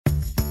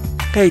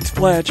Hey, it's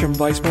Fletch. I'm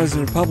Vice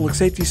President of Public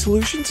Safety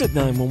Solutions at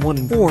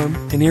 911 Inform,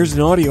 and here's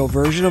an audio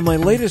version of my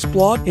latest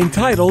blog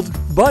entitled,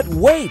 But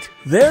Wait,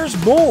 There's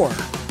More!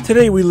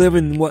 Today we live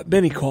in what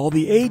many call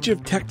the age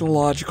of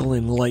technological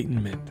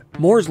enlightenment.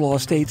 Moore's Law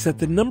states that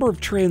the number of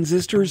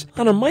transistors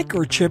on a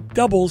microchip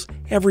doubles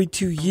every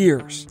 2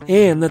 years,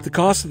 and that the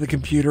cost of the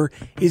computer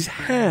is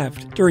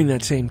halved during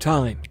that same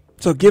time.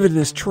 So given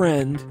this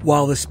trend,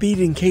 while the speed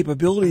and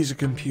capabilities of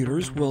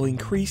computers will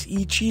increase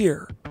each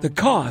year, the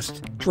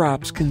cost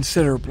drops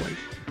considerably.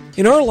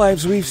 In our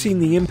lives, we've seen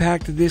the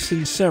impact of this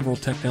in several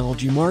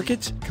technology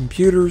markets: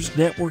 computers,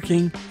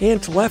 networking,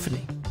 and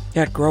telephony.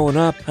 Heck, growing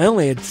up, I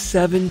only had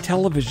 7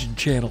 television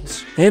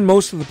channels, and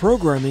most of the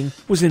programming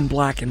was in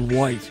black and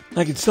white.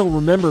 I can still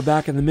remember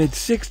back in the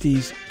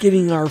mid-60s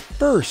getting our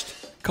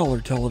first color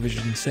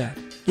television set.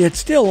 Yet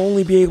still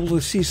only be able to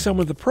see some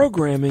of the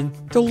programming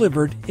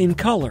delivered in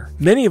color.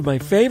 Many of my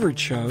favorite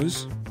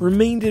shows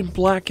remained in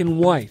black and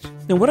white.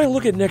 Now, when I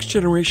look at next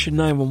generation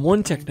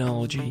 911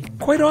 technology,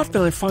 quite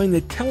often I find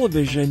that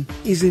television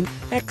is an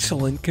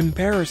excellent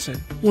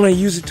comparison when I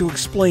use it to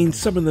explain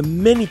some of the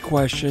many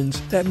questions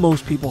that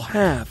most people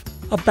have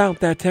about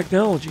that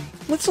technology.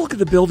 Let's look at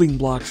the building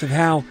blocks of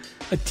how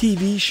a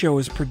TV show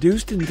is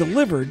produced and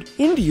delivered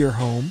into your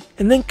home,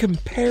 and then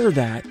compare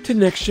that to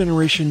next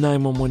generation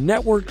 911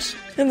 networks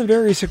and the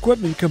various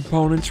equipment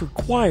components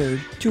required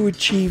to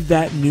achieve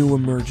that new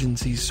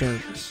emergency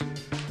service.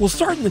 We'll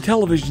start in the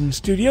television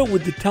studio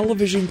with the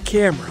television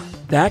camera.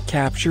 That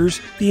captures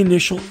the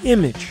initial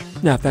image.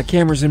 Now, if that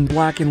camera's in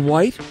black and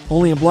white,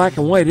 only a black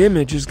and white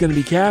image is going to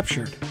be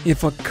captured.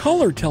 If a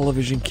color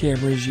television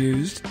camera is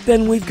used,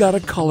 then we've got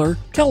a color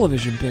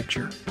television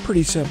picture.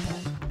 Pretty simple.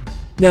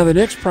 Now, the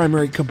next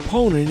primary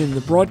component in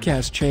the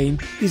broadcast chain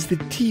is the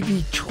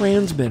TV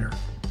transmitter.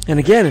 And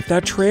again, if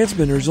that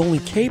transmitter is only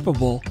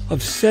capable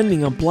of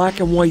sending a black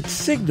and white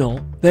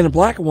signal, then a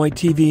black and white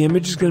TV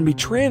image is going to be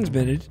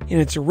transmitted in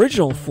its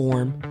original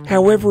form.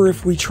 However,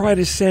 if we try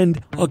to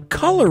send a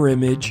color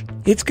image,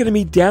 it's going to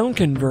be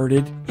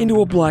down-converted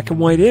into a black and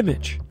white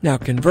image. Now,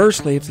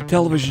 conversely, if the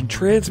television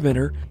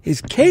transmitter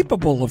is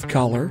capable of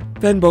color,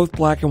 then both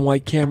black and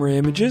white camera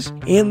images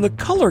and the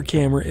color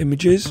camera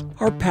images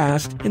are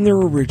passed in their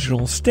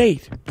original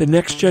state. The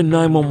Next Gen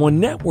 911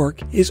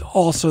 network is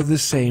also the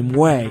same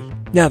way.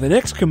 Now, the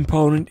next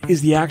component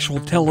is the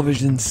actual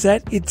television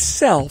set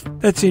itself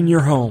that's in your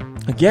home.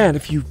 Again,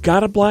 if you've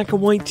got a black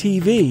and white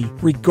TV,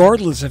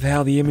 regardless of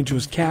how the image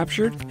was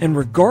captured and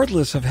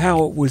regardless of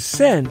how it was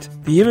sent,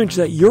 the image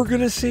that you're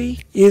going to see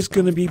is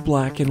going to be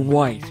black and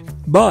white.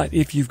 But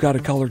if you've got a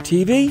color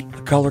TV,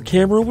 a color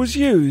camera was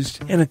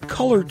used, and a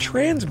color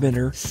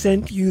transmitter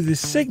sent you the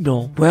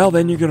signal, well,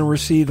 then you're going to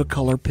receive a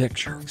color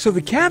picture. So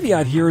the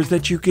caveat here is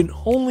that you can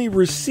only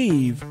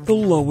receive the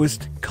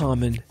lowest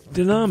common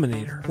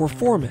denominator or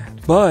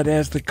format. But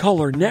as the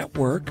color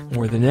network,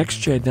 or the Next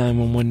Gen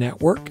 911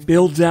 network,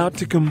 builds out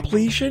to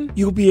completion,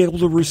 you'll be able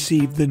to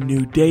receive the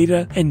new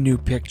data and new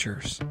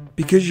pictures,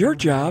 because your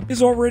job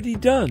is already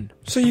done.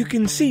 So you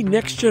can see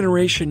Next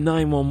Generation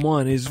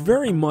 911 is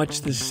very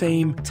much the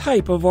same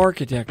type of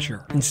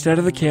architecture. Instead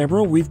of the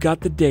camera, we've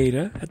got the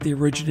data at the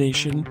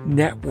origination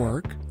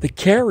network. The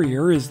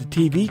carrier is the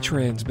TV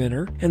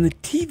transmitter, and the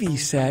TV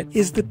set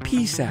is the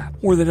PSAP,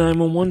 or the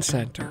 911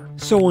 center.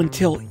 So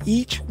until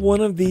each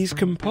one of these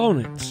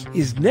components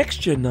is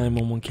Next Gen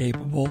 911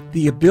 capable,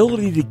 the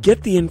ability to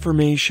get the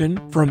information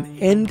from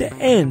end to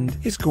end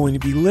is going to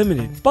be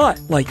limited.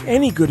 But like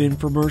any good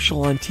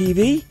infomercial on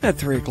TV at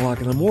 3 o'clock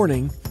in the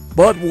morning,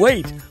 but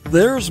wait,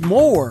 there's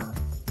more.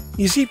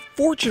 You see,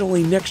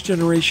 fortunately, Next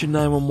Generation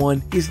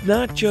 911 is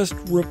not just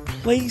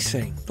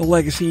replacing the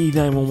legacy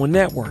E911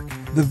 network.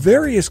 The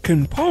various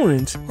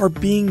components are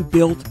being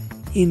built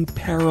in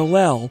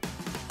parallel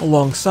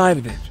alongside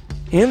of it.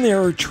 And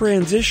there are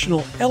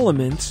transitional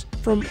elements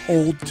from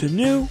old to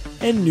new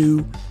and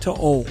new to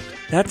old.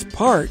 That's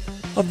part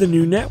of the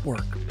new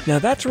network. Now,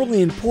 that's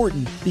really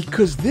important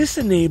because this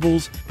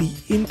enables the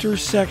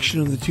intersection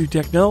of the two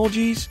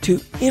technologies to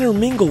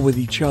intermingle with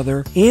each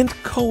other and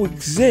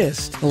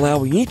coexist,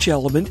 allowing each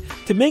element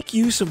to make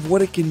use of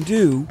what it can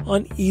do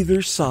on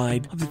either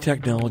side of the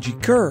technology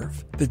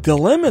curve. The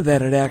dilemma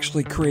that it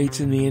actually creates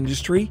in the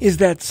industry is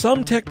that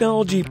some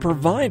technology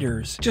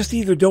providers just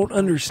either don't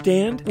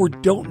understand or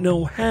don't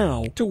know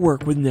how to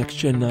work with Next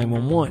Gen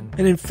 911.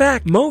 And in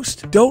fact,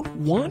 most don't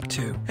want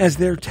to, as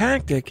their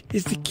tactic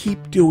is to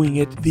keep doing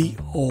it the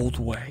old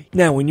way.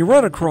 Now, when you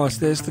run across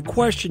this, the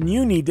question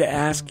you need to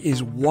ask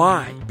is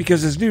why?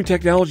 Because as new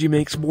technology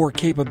makes more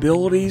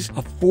capabilities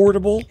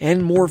affordable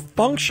and more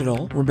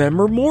functional,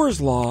 remember Moore's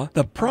Law,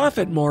 the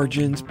profit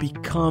margins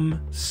become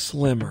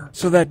slimmer.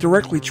 So that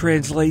directly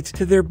translates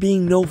to there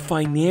being no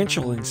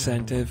financial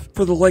incentive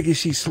for the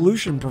legacy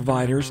solution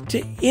providers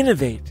to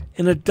innovate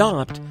and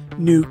adopt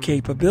new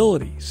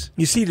capabilities.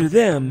 You see, to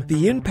them,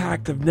 the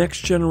impact of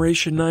Next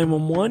Generation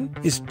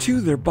 911 is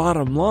to their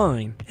bottom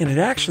line, and it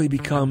actually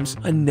becomes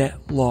a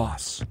net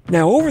loss.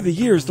 Now, over the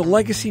years, the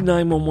legacy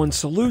 911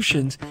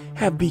 solutions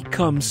have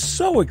become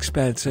so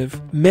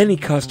expensive, many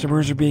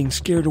customers are being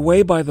scared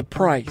away by the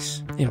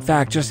price. In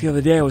fact, just the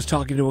other day I was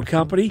talking to a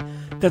company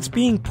that's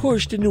being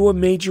pushed into a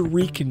major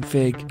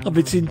reconfig of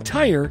its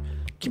entire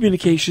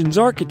communications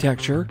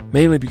architecture,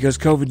 mainly because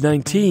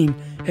COVID-19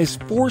 has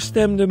forced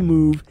them to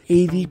move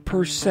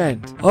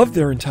 80% of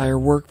their entire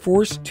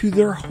workforce to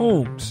their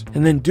homes,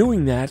 and then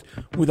doing that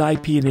with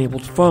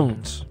IP-enabled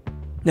phones.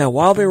 Now,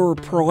 while they were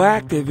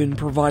proactive in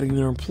providing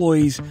their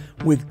employees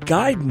with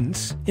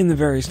guidance in the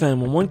various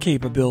 911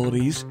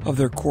 capabilities of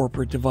their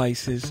corporate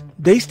devices,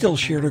 they still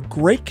shared a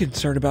great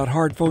concern about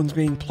hard phones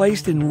being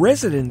placed in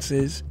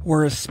residences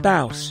where a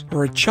spouse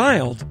or a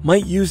child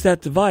might use that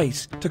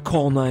device to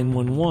call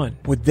 911.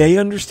 Would they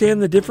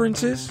understand the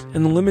differences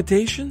and the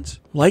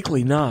limitations?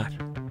 Likely not.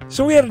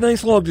 So we had a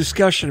nice long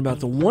discussion about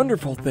the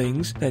wonderful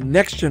things that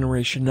Next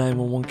Generation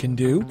 911 can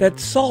do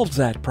that solves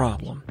that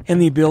problem, and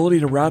the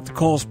ability to route the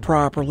calls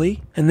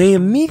properly. And they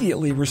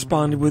immediately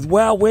responded with,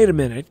 well, wait a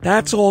minute,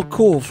 that's all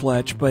cool,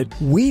 Fletch, but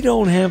we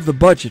don't have the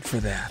budget for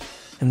that.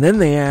 And then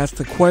they asked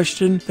the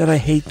question that I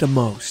hate the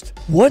most.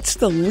 What's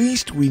the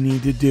least we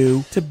need to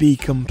do to be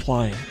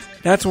compliant?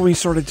 That's when we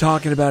started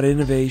talking about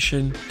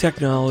innovation,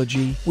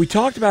 technology. We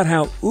talked about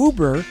how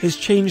Uber has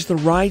changed the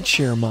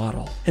rideshare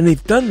model, and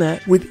they've done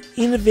that with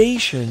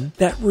innovation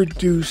that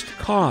reduced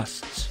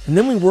costs. And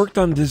then we worked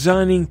on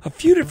designing a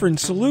few different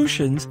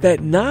solutions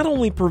that not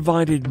only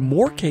provided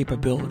more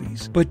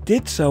capabilities, but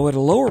did so at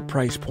a lower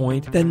price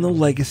point than the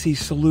legacy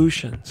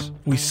solutions.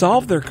 We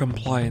solved their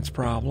compliance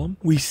problem,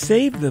 we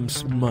saved them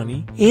some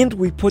money, and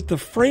we put the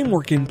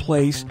framework in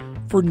place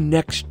for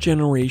Next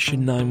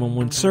Generation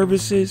 911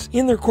 services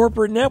in their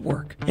corporate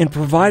network and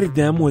provided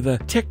them with a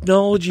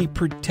technology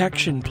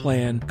protection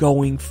plan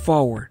going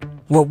forward.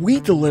 What we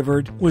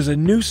delivered was a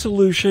new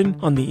solution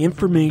on the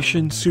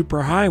information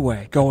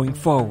superhighway going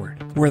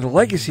forward, where the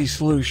legacy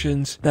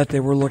solutions that they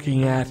were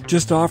looking at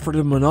just offered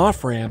them an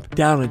off-ramp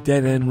down a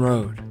dead-end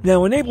road.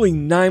 Now,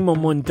 enabling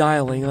 911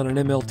 dialing on an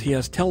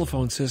MLTS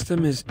telephone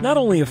system is not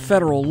only a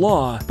federal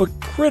law, but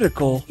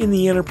critical in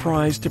the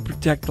enterprise to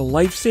protect the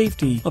life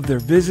safety of their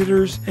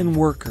visitors and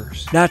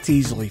workers. That's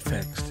easily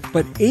fixed.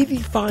 But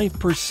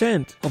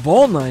 85% of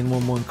all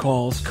 911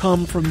 calls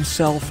come from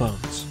cell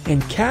phones,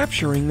 and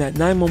capturing that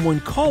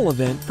 911 call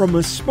event from a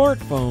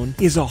smartphone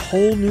is a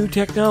whole new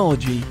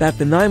technology that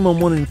the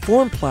 911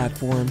 Inform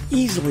platform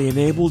easily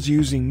enables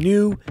using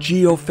new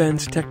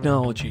geofence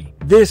technology.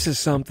 This is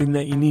something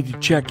that you need to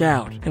check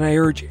out, and I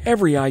urge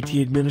every IT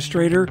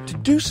administrator to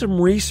do some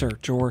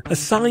research or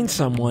assign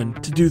someone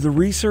to do the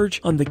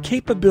research on the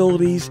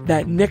capabilities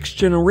that Next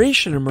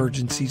Generation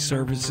Emergency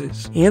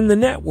Services and the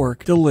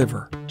network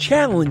deliver.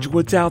 Challenge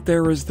what's out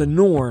there as the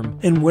norm,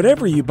 and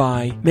whatever you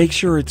buy, make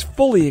sure it's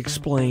fully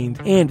explained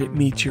and it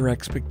meets your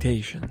expectations.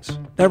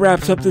 That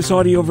wraps up this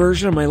audio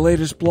version of my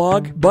latest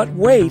blog, but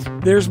wait,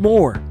 there's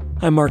more.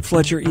 I'm Mark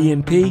Fletcher,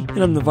 ENP,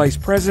 and I'm the Vice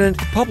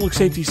President of Public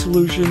Safety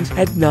Solutions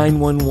at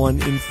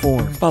 911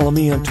 Inform. Follow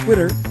me on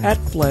Twitter at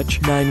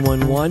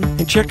Fletch911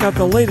 and check out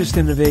the latest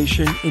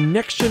innovation in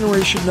Next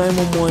Generation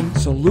 911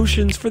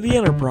 solutions for the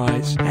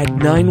enterprise at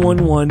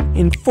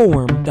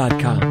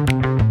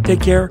 911inform.com.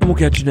 Take care, and we'll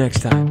catch you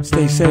next time.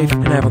 Stay safe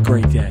and have a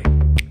great day.